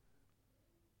done.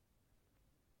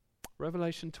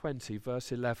 Revelation 20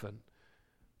 verse 11.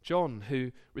 John,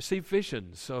 who received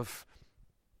visions of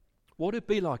what it'd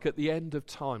be like at the end of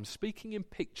time, speaking in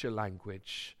picture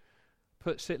language,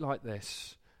 puts it like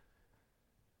this.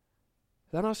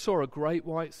 Then I saw a great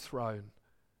white throne,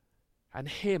 and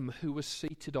him who was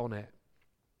seated on it.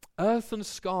 Earth and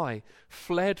sky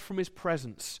fled from his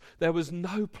presence. There was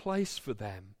no place for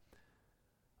them.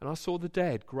 And I saw the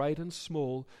dead, great and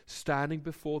small, standing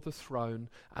before the throne,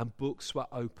 and books were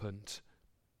opened.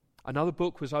 Another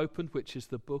book was opened, which is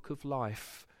the book of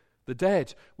life. The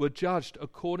dead were judged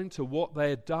according to what they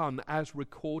had done as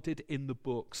recorded in the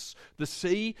books. The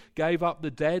sea gave up the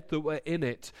dead that were in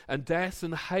it, and death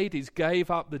and Hades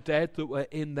gave up the dead that were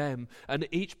in them, and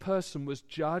each person was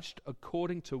judged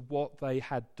according to what they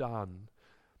had done.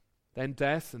 Then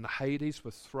death and Hades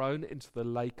were thrown into the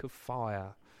lake of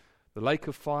fire. The lake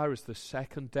of fire is the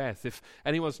second death. If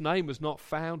anyone's name was not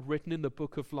found written in the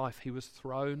book of life, he was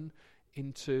thrown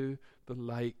into the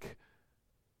lake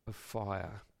of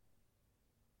fire.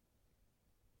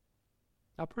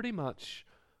 Now, pretty much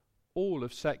all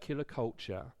of secular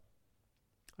culture,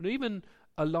 and even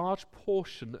a large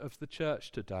portion of the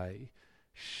church today,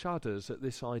 shudders at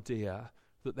this idea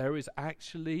that there is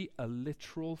actually a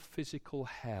literal physical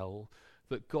hell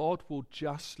that God will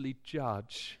justly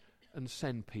judge and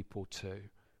send people to.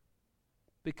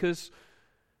 Because,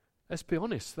 let's be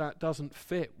honest, that doesn't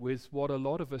fit with what a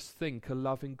lot of us think a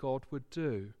loving God would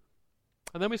do.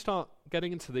 And then we start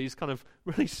getting into these kind of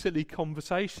really silly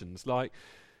conversations, like,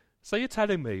 so you're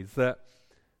telling me that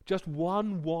just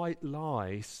one white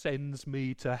lie sends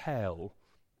me to hell?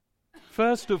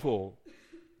 First of all,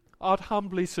 I'd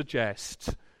humbly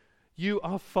suggest you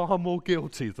are far more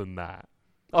guilty than that.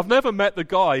 I've never met the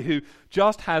guy who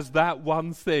just has that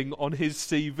one thing on his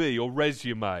CV or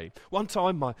resume. One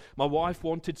time my wife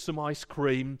wanted some ice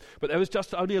cream, but there was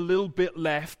just only a little bit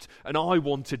left and I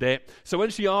wanted it. So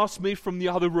when she asked me from the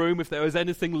other room if there was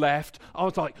anything left, I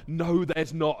was like, no,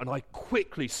 there's not. And I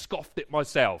quickly scoffed it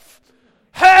myself.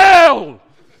 Hell!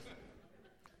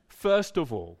 First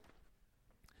of all,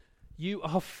 you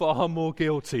are far more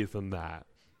guilty than that.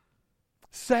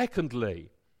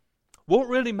 Secondly, what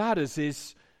really matters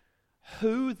is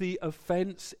who the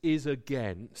offence is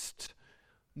against,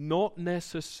 not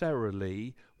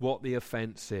necessarily what the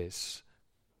offence is.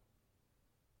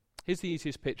 Here's the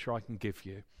easiest picture I can give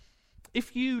you.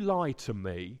 If you lie to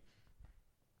me,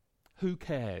 who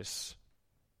cares?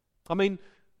 I mean,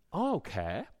 I'll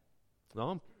care.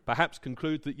 I'll perhaps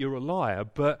conclude that you're a liar,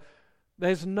 but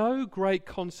there's no great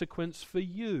consequence for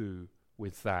you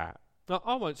with that. Now,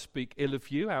 I won't speak ill of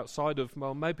you outside of,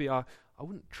 well, maybe I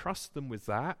wouldn't trust them with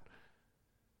that.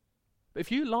 But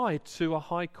if you lie to a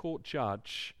high court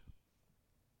judge,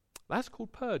 that's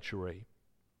called perjury.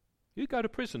 You go to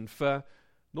prison for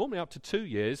normally up to 2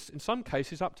 years, in some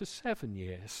cases up to 7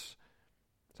 years.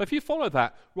 So if you follow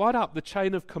that right up the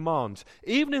chain of command,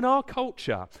 even in our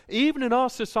culture, even in our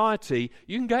society,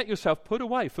 you can get yourself put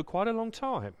away for quite a long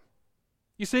time.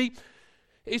 You see,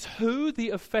 it's who the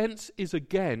offence is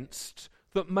against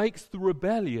that makes the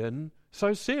rebellion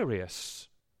so serious,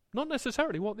 not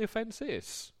necessarily what the offence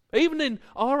is. Even in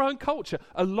our own culture,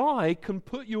 a lie can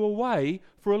put you away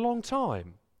for a long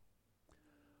time.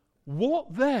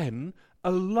 What then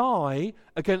a lie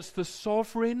against the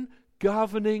sovereign,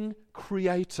 governing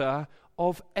creator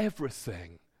of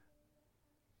everything?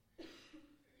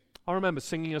 I remember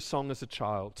singing a song as a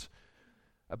child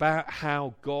about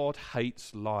how God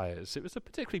hates liars. It was a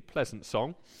particularly pleasant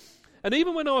song. And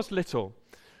even when I was little,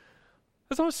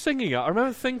 as I was singing it, I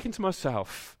remember thinking to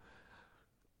myself,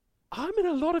 I'm in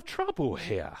a lot of trouble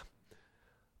here.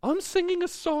 I'm singing a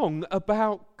song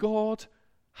about God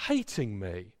hating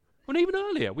me. When even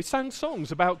earlier we sang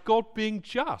songs about God being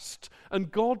just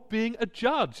and God being a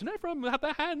judge, and everyone had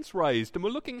their hands raised and were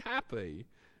looking happy.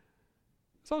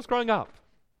 So I was growing up,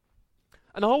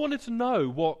 and I wanted to know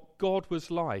what God was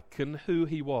like and who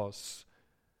he was.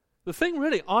 The thing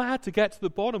really I had to get to the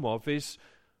bottom of is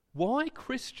why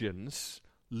Christians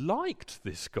liked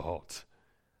this God.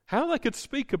 How they could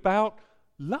speak about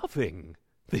loving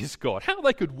this God. How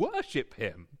they could worship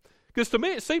him. Because to me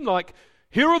it seemed like,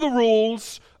 here are the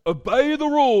rules, obey the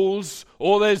rules,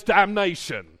 or there's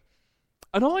damnation.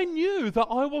 And I knew that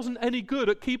I wasn't any good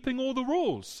at keeping all the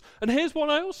rules. And here's what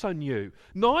I also knew.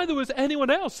 Neither was anyone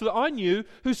else that I knew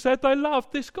who said they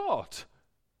loved this God.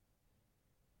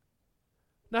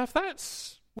 Now, if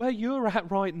that's where you're at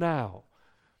right now,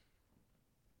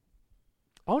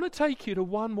 I want to take you to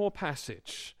one more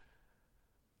passage.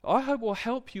 I hope will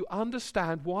help you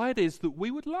understand why it is that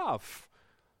we would love,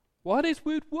 why it is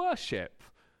we would worship,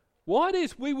 why it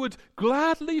is we would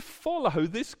gladly follow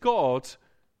this God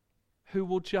who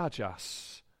will judge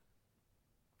us.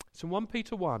 It's in 1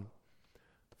 Peter 1,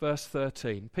 verse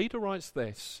 13. Peter writes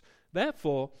this,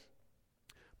 "Therefore,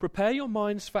 prepare your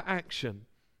minds for action.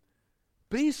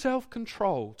 Be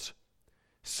self-controlled.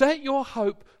 Set your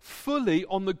hope fully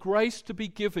on the grace to be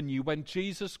given you when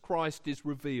Jesus Christ is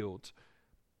revealed.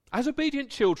 As obedient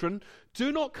children,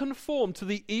 do not conform to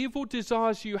the evil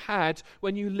desires you had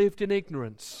when you lived in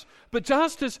ignorance. But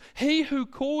just as he who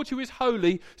called you is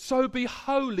holy, so be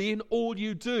holy in all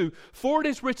you do. For it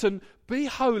is written, be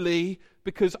holy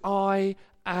because I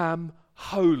am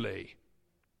holy."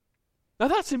 Now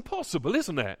that's impossible,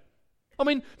 isn't it? I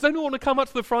mean, does anyone want to come up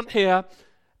to the front here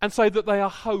and say that they are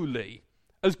holy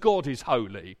as God is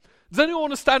holy? Does anyone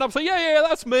want to stand up and say, yeah,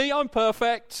 that's me, I'm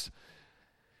perfect?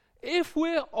 If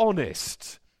we're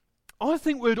honest, I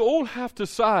think we'd all have to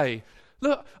say,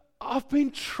 look, I've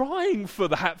been trying for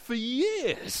that for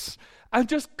years and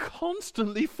just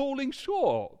constantly falling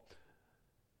short.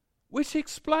 Which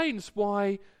explains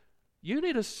why you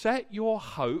need to set your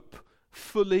hope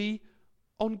fully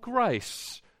on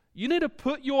grace. You need to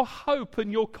put your hope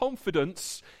and your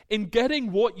confidence in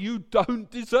getting what you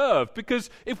don't deserve. Because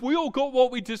if we all got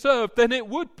what we deserve, then it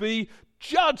would be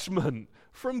judgment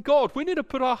from God. We need to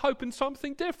put our hope in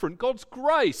something different. God's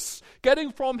grace,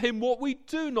 getting from him what we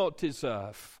do not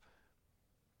deserve.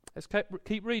 Let's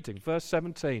keep reading. Verse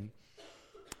 17.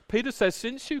 Peter says,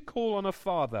 "Since you call on a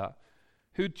Father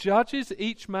who judges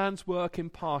each man's work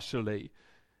impartially,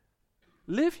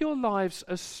 live your lives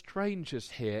as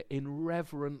strangers here in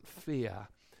reverent fear.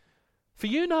 For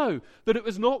you know that it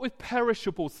was not with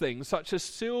perishable things such as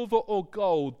silver or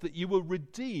gold that you were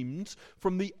redeemed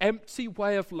from the empty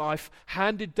way of life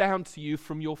handed down to you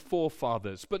from your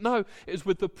forefathers. But no, it is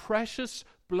with the precious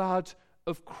blood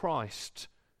of Christ.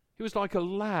 He was like a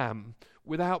lamb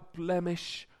without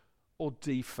blemish or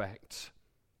defect."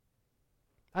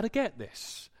 Now to get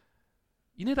this,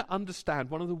 you need to understand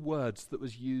one of the words that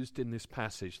was used in this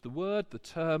passage. The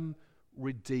term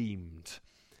redeemed.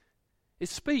 It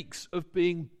speaks of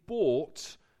being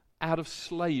bought out of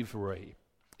slavery.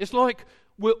 It's like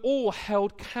we're all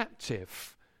held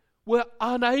captive. We're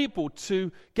unable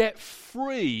to get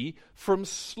free from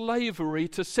slavery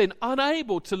to sin,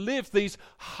 unable to live these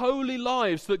holy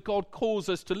lives that God calls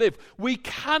us to live. We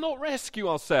cannot rescue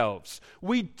ourselves.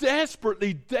 We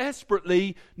desperately,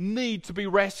 desperately need to be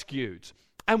rescued.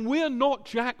 And we're not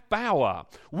Jack Bauer.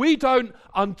 We don't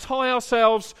untie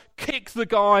ourselves, kick the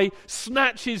guy,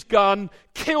 snatch his gun,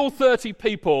 kill 30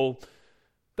 people.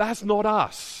 That's not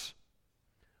us.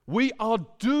 We are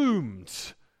doomed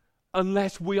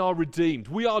unless we are redeemed.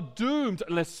 We are doomed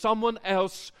unless someone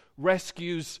else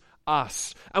rescues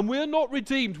us. And we're not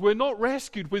redeemed, we're not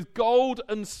rescued with gold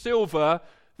and silver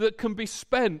that can be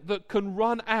spent, that can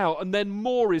run out, and then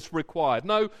more is required.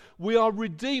 No, we are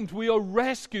redeemed, we are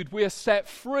rescued, we are set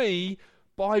free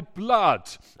by blood.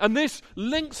 And this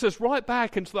links us right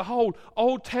back into the whole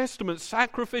Old Testament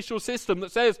sacrificial system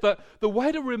that says that the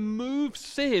way to remove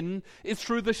sin is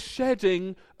through the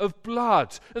shedding of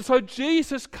blood. And so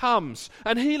Jesus comes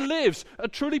and he lives a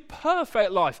truly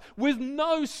perfect life with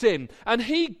no sin, and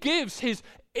he gives his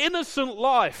innocent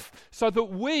life so that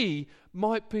we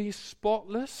might be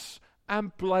spotless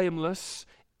and blameless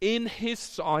in his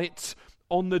sight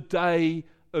on the day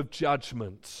of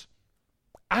judgment.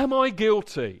 Am I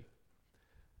guilty?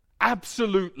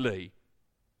 Absolutely.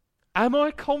 Am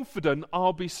I confident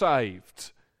I'll be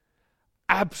saved?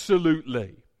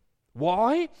 Absolutely.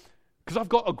 Why? Because I've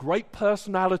got a great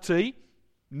personality?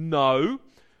 No.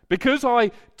 Because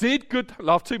I did good,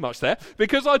 laugh too much there,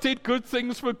 because I did good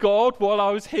things for God while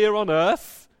I was here on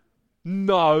earth?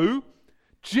 No.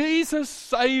 Jesus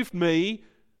saved me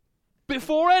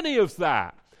before any of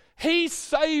that. He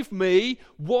saved me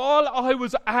while I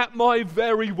was at my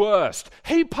very worst.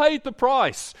 He paid the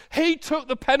price. He took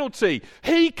the penalty.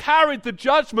 He carried the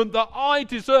judgment that I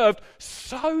deserved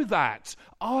so that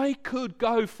I could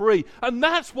go free. And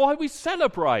that's why we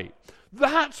celebrate.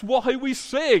 That's why we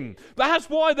sing. That's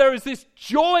why there is this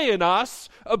joy in us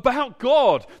about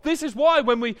God. This is why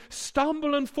when we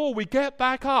stumble and fall, we get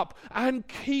back up and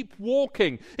keep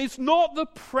walking. It's not the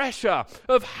pressure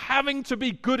of having to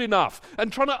be good enough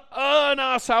and trying to earn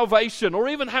our salvation or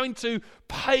even having to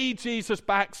pay Jesus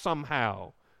back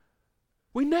somehow.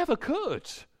 We never could.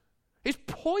 It's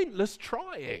pointless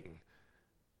trying.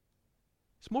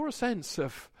 It's more a sense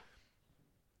of,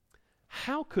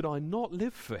 how could I not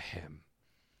live for him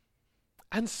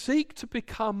and seek to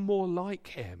become more like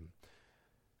him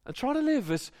and try to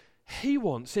live as he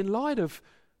wants in light of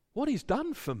what he's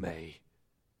done for me?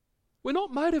 We're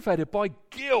not motivated by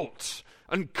guilt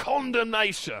and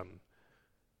condemnation.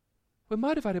 We're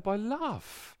motivated by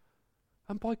love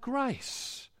and by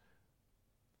grace.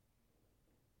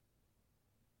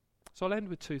 So I'll end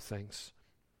with two things.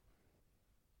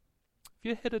 If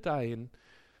you're here today and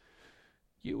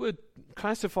you would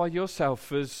classify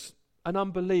yourself as an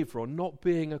unbeliever or not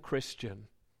being a Christian,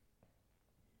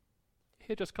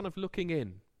 here just kind of looking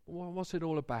in, what's it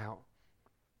all about?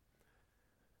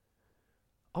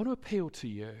 I want to appeal to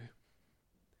you.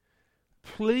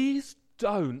 Please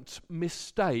don't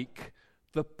mistake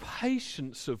the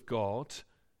patience of God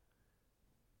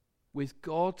with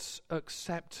God's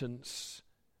acceptance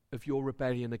of your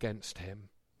rebellion against him.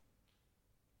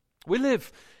 We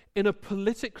live in a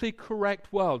politically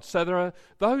correct world, so there are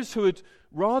those who would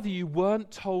rather you weren't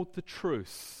told the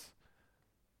truth.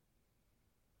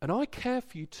 And I care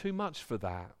for you too much for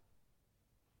that.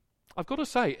 I've got to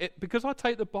say, because I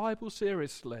take the Bible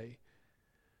seriously,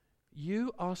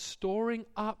 you are storing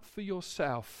up for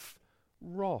yourself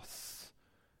wrath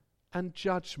and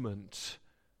judgment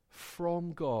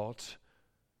from God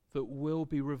that will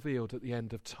be revealed at the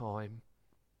end of time.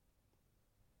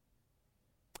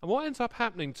 And what ends up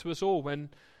happening to us all when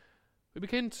we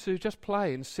begin to just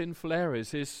play in sinful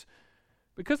areas is,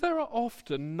 because there are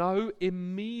often no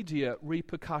immediate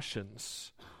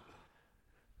repercussions,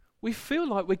 we feel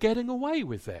like we're getting away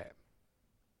with it.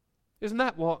 Isn't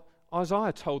that what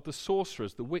Isaiah told the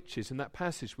sorcerers, the witches, in that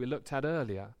passage we looked at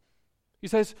earlier? He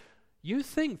says, you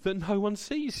think that no one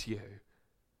sees you.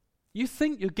 You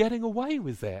think you're getting away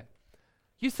with it.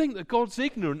 You think that God's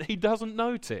ignorant, he doesn't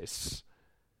notice.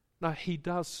 No, he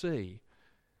does see.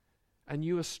 And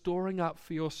you are storing up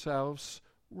for yourselves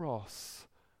wrath.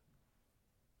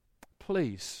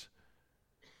 Please,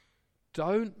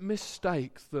 don't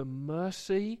mistake the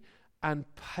mercy and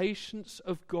patience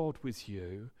of God with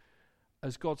you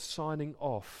as God signing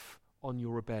off on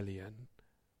your rebellion.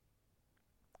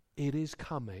 It is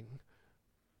coming.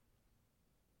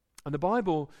 And the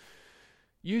Bible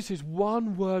uses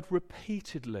one word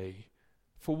repeatedly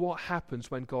for what happens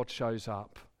when God shows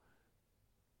up.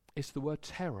 It's the word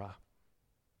terror.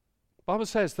 The Bible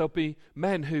says there'll be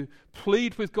men who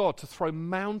plead with God to throw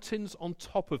mountains on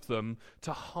top of them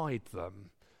to hide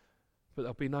them. But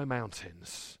there'll be no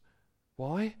mountains.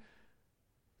 Why?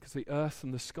 Because the earth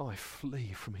and the sky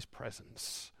flee from his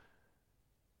presence.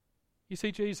 You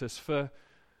see, Jesus, for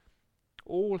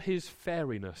all his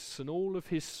fairiness and all of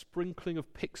his sprinkling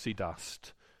of pixie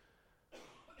dust,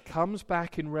 comes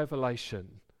back in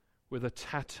Revelation with a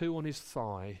tattoo on his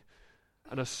thigh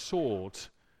and a sword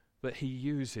that he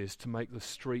uses to make the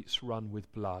streets run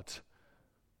with blood.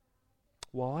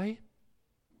 Why?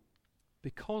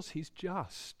 Because he's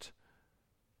just.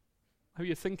 Maybe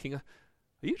you're thinking, are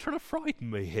you trying to frighten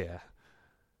me here?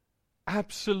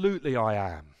 Absolutely I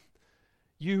am.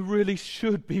 You really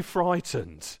should be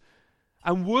frightened.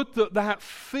 And would that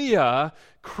fear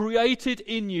created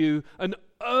in you an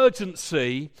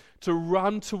urgency to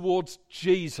run towards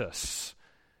Jesus,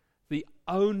 the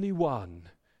only one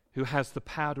who has the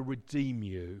power to redeem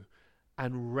you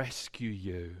and rescue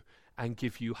you and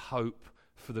give you hope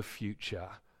for the future.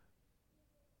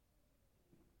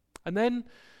 And then,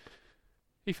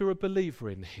 if you're a believer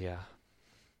in here,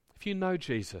 if you know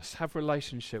Jesus, have a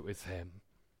relationship with him,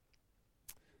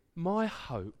 my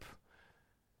hope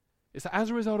is that as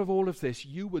a result of all of this,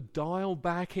 you would dial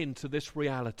back into this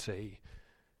reality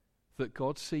that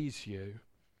God sees you,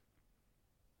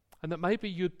 and that maybe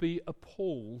you'd be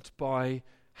appalled by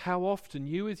how often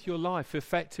you with your life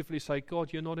effectively say,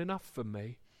 God, you're not enough for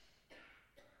me.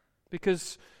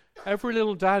 Because every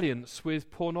little dalliance with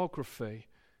pornography,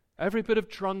 every bit of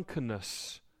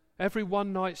drunkenness, every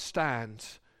one-night stand,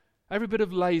 every bit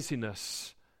of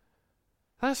laziness,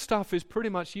 that stuff is pretty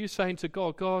much you saying to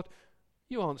God, God,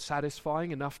 you aren't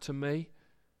satisfying enough to me,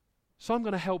 so I'm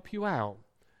going to help you out.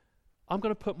 I'm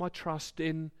going to put my trust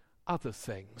in other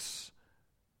things.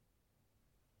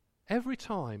 Every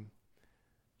time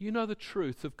you know the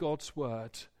truth of God's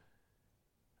word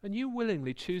and you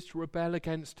willingly choose to rebel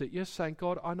against it, you're saying,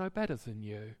 God, I know better than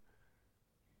you.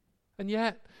 And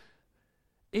yet,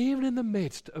 even in the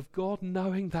midst of God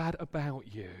knowing that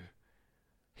about you,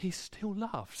 he still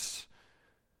loves.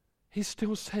 He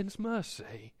still sends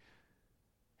mercy.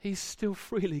 He still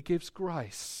freely gives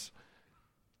grace.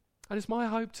 And it's my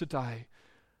hope today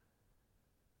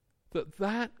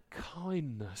that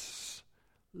kindness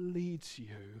leads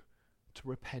you to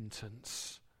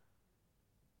repentance.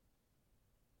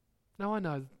 Now I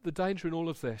know the danger in all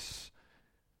of this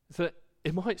is that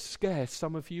it might scare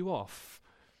some of you off.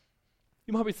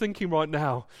 You might be thinking right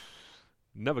now,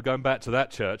 never going back to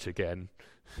that church again.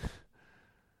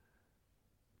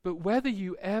 But whether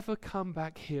you ever come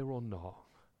back here or not,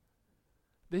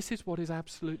 this is what is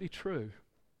absolutely true.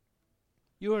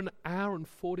 You're an hour and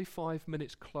 45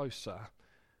 minutes closer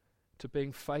to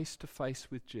being face to face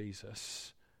with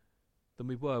Jesus than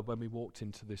we were when we walked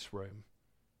into this room.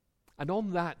 And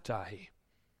on that day,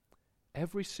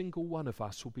 every single one of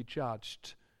us will be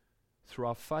judged through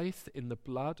our faith in the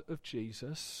blood of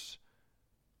Jesus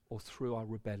or through our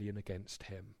rebellion against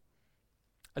him.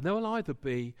 And there will either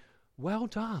be, well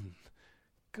done,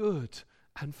 good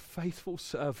and faithful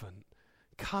servant,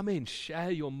 come in,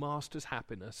 share your master's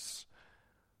happiness,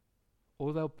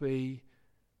 or there'll be,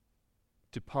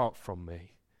 depart from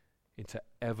me into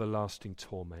everlasting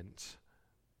torment.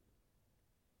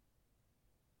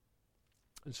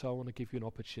 And so I want to give you an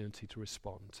opportunity to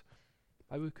respond.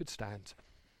 Maybe we could stand.